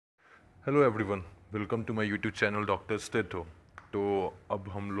Hello everyone, welcome to my YouTube channel doctor स्टेटो। तो अब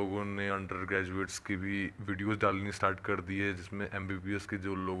हम लोगों ने अंडर ग्रेजुएट्स की भी वीडियोस डालनी स्टार्ट कर दी है, जिसमें एमबीबीएस के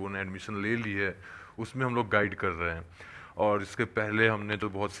जो लोगों ने एडमिशन ले ली है उसमें हम लोग गाइड कर रहे हैं। और इसके पहले हमने तो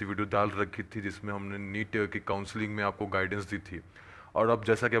बहुत सी वीडियो डाल रखी थी जिसमें हमने नीट की काउंसलिंग में आपको गाइडेंस दी थी। और अब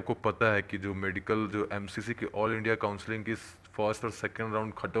जैसा कि आपको पता है कि जो मेडिकल जो एमसीसी की ऑल इंडिया काउंसलिंग की फर्स्ट और सेकंड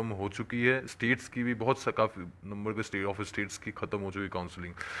राउंड ख़त्म हो चुकी है। स्टेट्स की भी बहुत सा काफ़ी नंबर के स्टेट्स की ख़त्म हो चुकी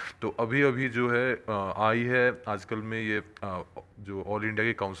काउंसलिंग। तो अभी अभी जो है आई है आजकल में ये जो ऑल इंडिया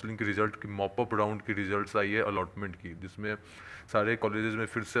की काउंसलिंग की रिजल्ट की मॉपअप राउंड की रिजल्ट्स आई है अलॉटमेंट की, जिसमें सारे कॉलेजेस में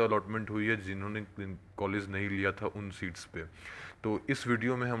फिर से अलॉटमेंट हुई है जिन्होंने कॉलेज नहीं लिया था उन सीट्स पे। तो इस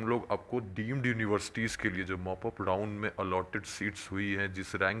वीडियो में हम लोग आपको डीम्ड यूनिवर्सिटीज़ के लिए जो मॉपअप राउंड में अलॉटेड सीट्स हुई हैं,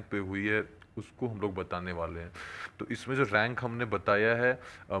 जिस रैंक पे हुई है, उसको हम लोग बताने वाले हैं। तो इसमें जो रैंक हमने बताया है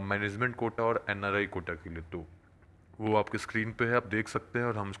मैनेजमेंट कोटा और एनआरआई कोटा के लिए, तो वो आपके स्क्रीन पे है, आप देख सकते हैं।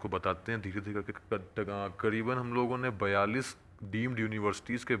 और हम इसको बताते हैं धीरे धीरे करके। करीबन हम लोगों ने 42 डीम्ड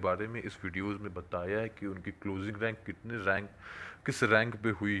यूनिवर्सिटीज़ के बारे में इस वीडियोस में बताया है कि उनकी क्लोजिंग रैंक किस रैंक पे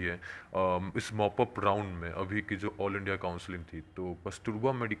हुई है इस मॉपअप राउंड में अभी की जो ऑल इंडिया काउंसलिंग थी। तो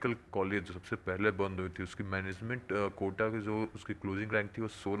कस्तूरबा मेडिकल कॉलेज जो सबसे पहले बंद हुई थी, उसकी मैनेजमेंट कोटा की जो उसकी क्लोजिंग रैंक थी वो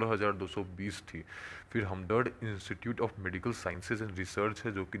 16,220 थी। फिर हमदर्द institute of medical sciences and research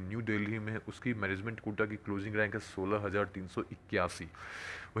है जो कि न्यू दिल्ली में है, उसकी मैनेजमेंट कोटा की क्लोजिंग रैंक है 16,381।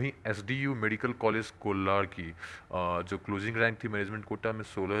 वहीं एसडीयू मेडिकल कॉलेज कोलार की जो क्लोजिंग रैंक थी मैनेजमेंट कोटा में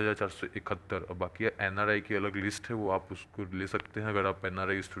 16,471। और बाकी एनआरआई की अलग लिस्ट है, वो आप उसको ले सकते हैं अगर आप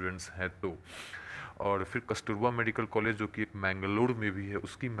एनआरआई स्टूडेंट्स हैं तो। और फिर कस्तूरबा मेडिकल कॉलेज जो कि एक मैंगलोर में भी है,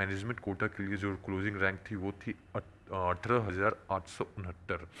 उसकी मैनेजमेंट कोटा के लिए जो क्लोजिंग रैंक थी वो थी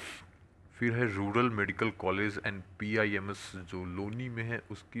 18,869। फिर है rural medical college and PIMS जो लोनी में है,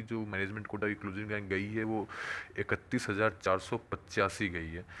 उसकी जो मैनेजमेंट कोटा की क्लोजिंग रैंक गई है वो 31,485 गई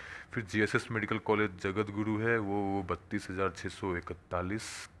है। फिर GSS medical college Jagat Guru है, वो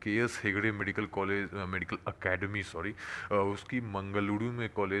 32,641। KS Hegde medical college medical academy sorry, उसकी मंगलुरु में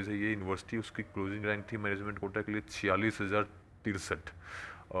कॉलेज है ये यूनिवर्सिटी, उसकी क्लोजिंग रैंक थी मैनेजमेंट कोटा के लिए 46,063।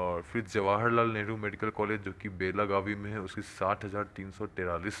 और फिर जवाहरलाल नेहरू मेडिकल कॉलेज जो कि बेलागावी में है, उसकी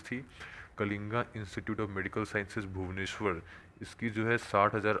 60,343 थी। Kalinga institute of medical sciences Bhubaneswar, इसकी जो है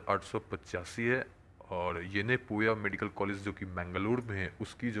 60,885 है। और येनेपोया मेडिकल कॉलेज जो कि मैंगलोर में है,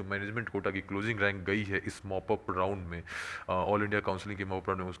 उसकी जो मैनेजमेंट कोटा की क्लोजिंग रैंक गई है इस मॉपअप राउंड में ऑल इंडिया काउंसिलिंग के मॉपअप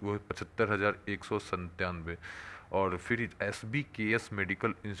राउंड में, उसको है 75,197। और फिर एस बी के S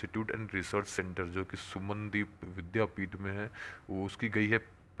medical institute and research centre जो कि सुमनदीप विद्यापीठ में है, वो उसकी गई है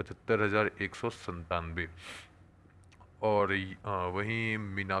 75,197। और वहीं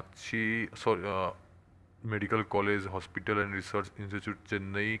Meenakshi sorry medical college hospital and research institute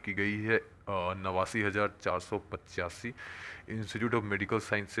Chennai की गई है 89,485। Institute of medical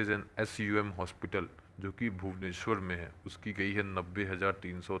sciences and SUM hospital जो कि भुवनेश्वर में है, उसकी गई है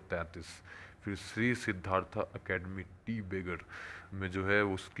 90,333। फिर श्री सिद्धार्था एकेडमी टी बेगर में जो है,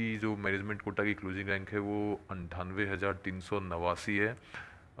 उसकी जो मैनेजमेंट कोटा की क्लोजिंग रैंक है वो 98,389 है।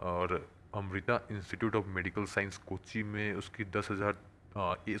 और Amrita institute of medical science Kochi में उसकी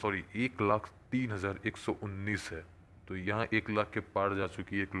 1,03,119 है। तो यहाँ 1 लाख के पार जा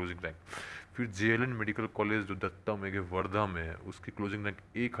चुकी है क्लोजिंग रैंक। फिर जेएलएन मेडिकल कॉलेज जो दत्ता मेघे वर्धा में है, उसकी क्लोजिंग रैंक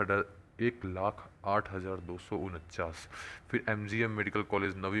 1,08,249। फिर MGM medical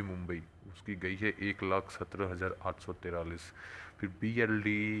college Navi Mumbai, उसकी गई है 1,17,843। फिर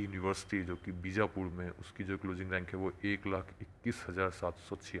बीएलडी यूनिवर्सिटी जो कि बीजापुर में है, उसकी जो क्लोजिंग रैंक है वो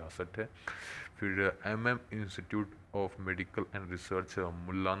 1,21,766 है। फिर MM institute of medical and research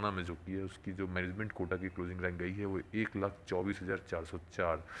मुल्लाना में जो की है, उसकी जो मैनेजमेंट कोटा की क्लोजिंग रैंक गई है वो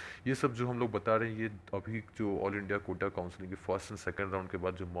 1,24,404। ये सब जो हम लोग बता रहे हैं ये अभी जो ऑल इंडिया कोटा काउंसलिंग के फर्स्ट एंड सेकंड राउंड के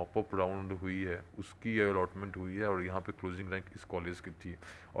बाद जो मॉपअप राउंड हुई है उसकी अलॉटमेंट हुई है, और यहाँ पे क्लोजिंग रैंक इस कॉलेज की थी।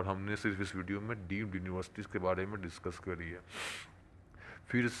 और हमने सिर्फ इस वीडियो में डीम्ड यूनिवर्सिटीज़ के बारे में डिस्कस करी है।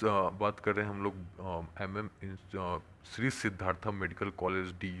 फिर बात कर रहे हैं हम लोग MM Shri Siddhartha medical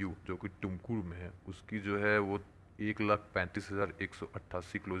college DU जो कि तुमकुर में है, उसकी जो है वो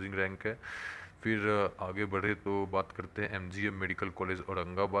 1,35,188 क्लोजिंग रैंक है। फिर आगे बढ़े तो बात करते हैं एमजीएम मेडिकल कॉलेज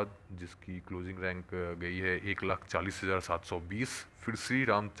औरंगाबाद, जिसकी क्लोजिंग रैंक गई है 1,40,720। फिर Shri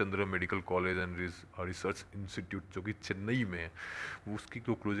Ramchandra medical college and research institute जो कि चेन्नई में है, वो उसकी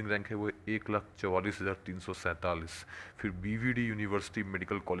जो क्लोजिंग रैंक है वो 1,44,347। फिर BVD university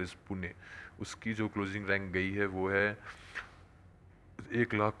medical college Pune, उसकी जो क्लोजिंग रैंक गई है वो है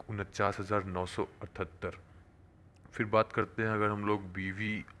 1,49,978। फिर बात करते हैं अगर हम लोग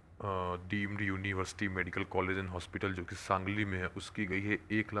बीवी deemed university medical college and hospital जो कि सांगली में है, उसकी गई है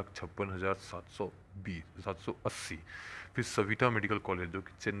 1,56,700 780। फिर सविता मेडिकल कॉलेज जो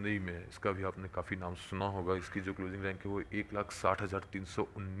कि चेन्नई में है, इसका भी आपने काफ़ी नाम सुना होगा। इसकी जो क्लोजिंग रैंक है वो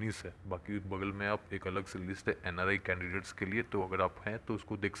 1,60,319 है। बाकी बगल में आप एक अलग से लिस्ट है NRI कैंडिडेट्स के लिए, तो अगर आप हैं तो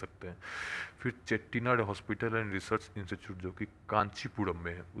उसको देख सकते हैं। फिर Chettinad hospital and research institute जो कि कांचीपुरम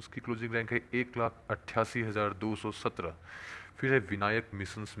में है, उसकी क्लोजिंग रैंक है 1,88,217। फिर है Vinayak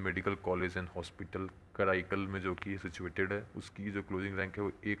missions medical college and hospital Karaikal में जो कि सिचुएटेड है, उसकी जो क्लोजिंग रैंक है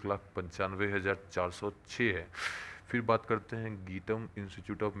वो 1,95,406 है। फिर बात करते हैं GITAM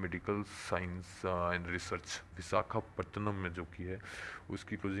institute of medical science and research Visakhapatnam में जो कि है,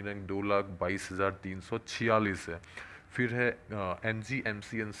 उसकी क्लोजिंग रैंक 2,22,346 है। फिर है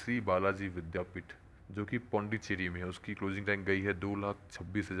NGMCN श्री बालाजी विद्यापीठ जो कि पौंडीचेरी में है, उसकी क्लोजिंग रैंक गई है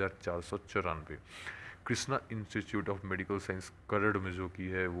 2,26,494। Krishna institute of medical science करड़ में जो कि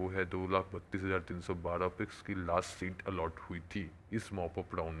है वो है 2,32,312 पे उसकी लास्ट सीट अलॉट हुई थी इस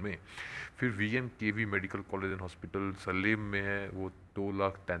मॉपअप राउंड में। फिर VMKV medical college and hospital Salem में है, वो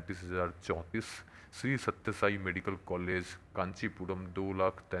 2,33,034। Shri Sathya Sai medical college Kanchipuram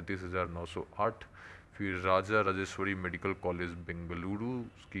 2,33,908। फिर राजा राजेश्वरी मेडिकल कॉलेज बेंगलुरु,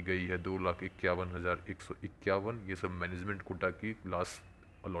 उसकी गई है 2,51,151। ये सब मैनेजमेंट कोटा की लास्ट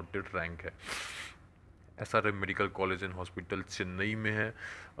अलॉटेड रैंक है। SRM medical college and hospital Chennai में है,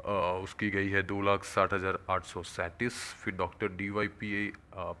 उसकी गई है 2,60,837। फिर doctor DYPA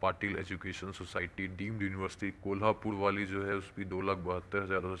Patil education society deemed university Kolhapur वाली जो है उसकी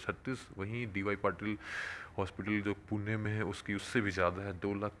 2,72,236। वहीं DY पाटिल हॉस्पिटल जो पुणे में है उसकी उससे भी ज़्यादा है,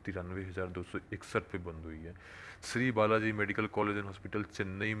 2,93,261 पे बंद हुई है। Shri Balaji medical college and hospital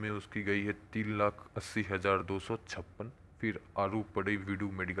Chennai में उसकी गई है 3,80,256। फिर आरूपड़ी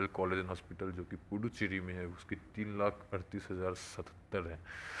विडू मेडिकल कॉलेज एंड हॉस्पिटल जो कि पुडुचेरी में है, उसकी 3,38,077 है।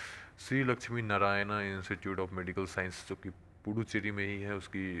 Shri Lakshmi Narayana institute of medical science जो कि पुडुचेरी में ही है,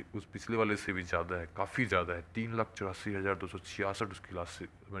 उसकी उस पिछले वाले से भी ज़्यादा है, काफ़ी ज़्यादा है, 3,84,266 उसकी लास्ट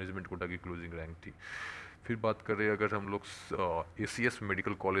मैनेजमेंट कोटा की क्लोजिंग रैंक थी। फिर बात करें अगर हम लोग ACS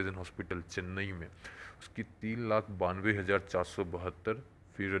medical college and hospital Chennai में, उसकी 3,92,472।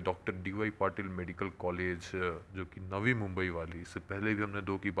 फिर doctor DY Patil medical college जो कि नवी मुंबई वाली, इससे पहले भी हमने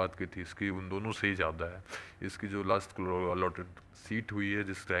 2 की बात की थी, इसकी उन दोनों से ही ज़्यादा है। इसकी जो लास्ट अलॉटेड सीट हुई है,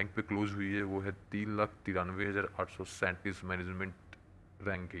 जिस रैंक पे क्लोज हुई है, वो है 3,93,837 मैनेजमेंट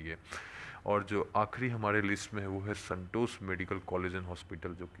रैंक है ये। और जो आखिरी हमारे लिस्ट में है वो है संतोष मेडिकल कॉलेज एंड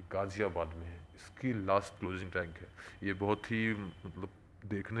हॉस्पिटल जो कि गाजियाबाद में है, इसकी लास्ट क्लोजिंग रैंक है। ये बहुत ही मतलब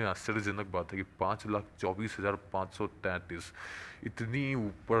देखने आश्चर्यजनक बात है कि 5,24,533 इतनी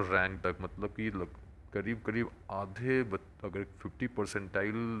ऊपर रैंक तक, मतलब कि करीब करीब आधे अगर 50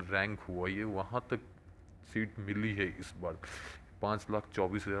 परसेंटाइल रैंक हुआ ये वहाँ तक सीट मिली है इस बार।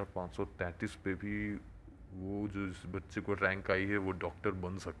 5,24,533 पे भी वो जो इस बच्चे को रैंक आई है वो डॉक्टर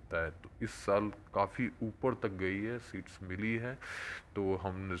बन सकता है। तो इस साल काफ़ी ऊपर तक गई है, सीट्स मिली है। तो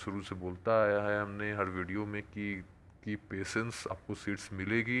हमने शुरू से बोलता आया है हमने हर वीडियो में कि पेशेंस, आपको सीट्स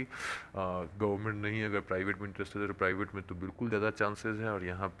मिलेगी। गवर्नमेंट नहीं, अगर प्राइवेट में इंटरेस्टेड है तो प्राइवेट में तो बिल्कुल ज़्यादा चांसेस हैं, और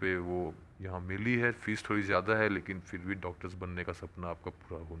यहाँ पे वो यहाँ मिली है। फीस थोड़ी ज़्यादा है लेकिन फिर भी डॉक्टर्स बनने का सपना आपका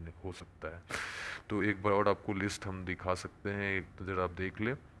पूरा हो सकता है। तो एक बार और आपको लिस्ट हम दिखा सकते हैं, एक नज़र आप देख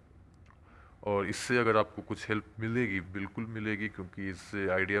लें। और इससे अगर आपको कुछ हेल्प मिलेगी, बिल्कुल मिलेगी, क्योंकि इससे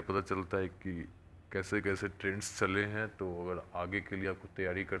आइडिया पता चलता है कि कैसे कैसे ट्रेंड्स चले हैं। तो अगर आगे के लिए आपको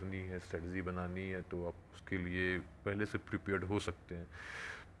तैयारी करनी है, स्ट्रेटजी बनानी है, तो आप उसके लिए पहले से प्रिपेयर्ड हो सकते हैं।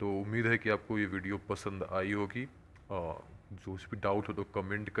 तो उम्मीद है कि आपको ये वीडियो पसंद आई होगी। जो भी डाउट हो तो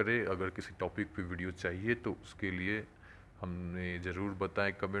कमेंट करें। अगर किसी टॉपिक पे वीडियो चाहिए तो उसके लिए हमने ज़रूर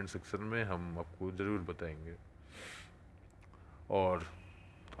बताएं कमेंट सेक्शन में, हम आपको ज़रूर बताएंगे। और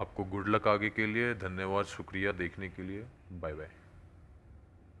आपको गुड लक आगे के लिए। धन्यवाद, शुक्रिया देखने के लिए। Bye bye.